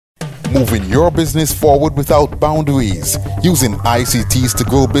Moving your business forward without boundaries, using ICTs to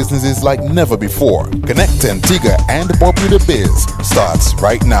grow businesses like never before. Connect Antigua and Barbuda Biz starts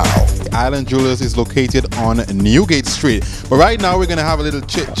right now. Island Jewelers is located on Newgate Street, but right now we're gonna have a little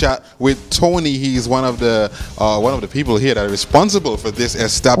chit chat with Tony. He's one of the people here that are responsible for this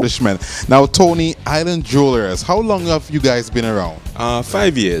establishment. Now, Tony, Island Jewelers, how long have you guys been around?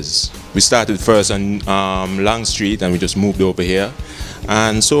 5 years. We started first on Long Street and we just moved over here,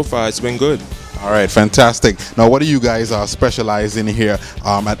 and so far it's been good. All right, fantastic. Now, what do you guys specialize in here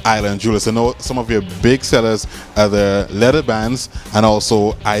at Island Jewelers? I know some of your big sellers are the leather bands and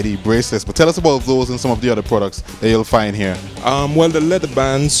also ID bracelets, but tell us about those and some of the other products that you'll find here. Well, the leather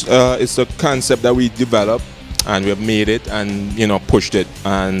bands is a concept that we developed, and we have made it and pushed it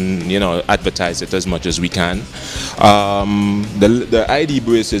and advertised it as much as we can. The ID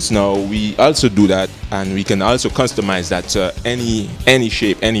bracelets now, we also do that, and we can also customize that to any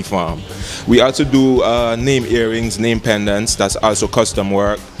shape, any form. We also do name earrings, name pendants. That's also custom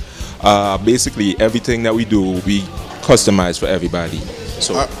work. Basically everything that we do, we customize for everybody.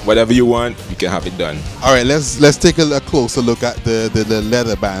 So whatever you want, you can have it done. All right, let's take a closer look at the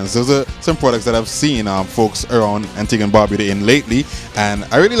leather bands. Those are some products that I've seen folks around Antigua and Barbuda in lately, and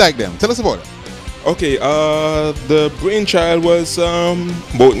I really like them. Tell us about it. Okay, the brainchild was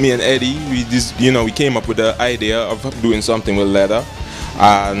both me and Eddie. We came up with the idea of doing something with leather,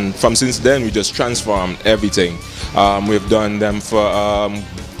 and since then we just transformed everything. We've done them for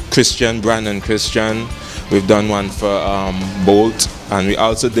Brandon Christian. We've done one for Bolt, and we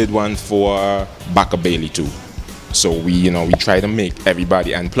also did one for Backer Bailey too. So we try to make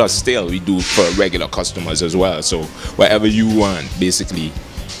everybody, and plus still we do for regular customers as well. So whatever you want, basically,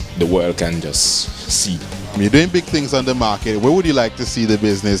 the world can just see. You're doing big things on the market. Where would you like to see the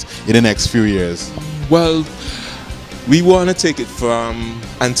business in the next few years? Well, we want to take it from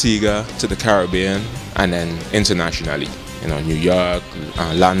Antigua to the Caribbean and then internationally. New York,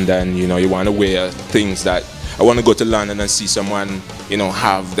 London, you want to wear things that, I want to go to London and see someone,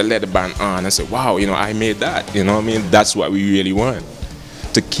 have the leather band on and say, wow, I made that, what I mean? That's what we really want,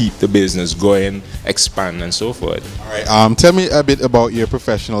 to keep the business going, expand and so forth. All right, tell me a bit about your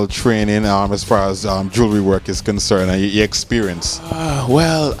professional training as far as jewelry work is concerned and your experience.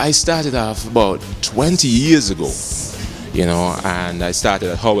 Well, I started off about 20 years ago. And I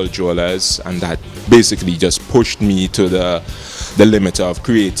started at Howell Jewelers, and that basically just pushed me to the limit of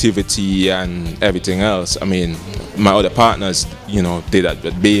creativity and everything else. I mean, my other partners, did that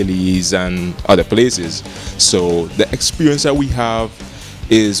at Bailey's and other places. So the experience that we have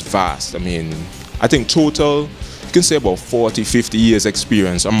is vast. I mean, I think total, you can say about 40, 50 years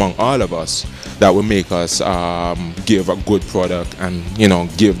experience among all of us that will make us give a good product and,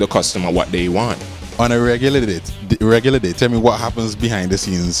 give the customer what they want. On a regular day, tell me what happens behind the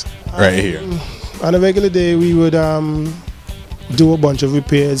scenes right here. On a regular day, we would do a bunch of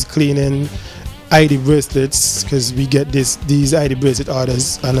repairs, cleaning, ID bracelets, because we get these ID bracelet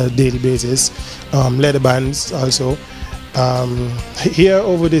orders on a daily basis. Leather bands also. Here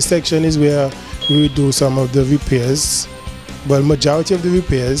over this section is where we do some of the repairs, but majority of the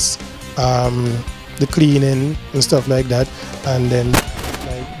repairs, the cleaning and stuff like that, and then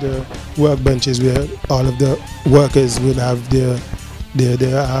the workbenches where all of the workers will have their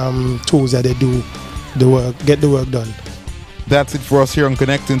tools that they do the work, get the work done. That's it for us here on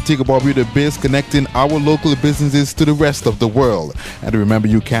Connect Antigua Barbuda Biz, connecting our local businesses to the rest of the world. And remember,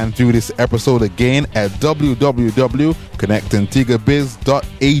 you can view this episode again at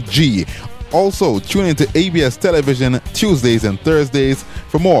www.connectantiguabiz.ag. Also, tune into ABS Television Tuesdays and Thursdays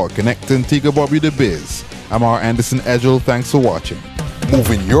for more Connect Antigua Barbuda Biz. I'm R. Anderson Edgel. Thanks for watching.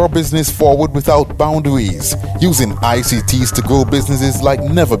 Moving your business forward without boundaries, using ICTs to grow businesses like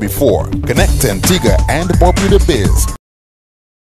never before. Connect Antigua and Barbuda Biz.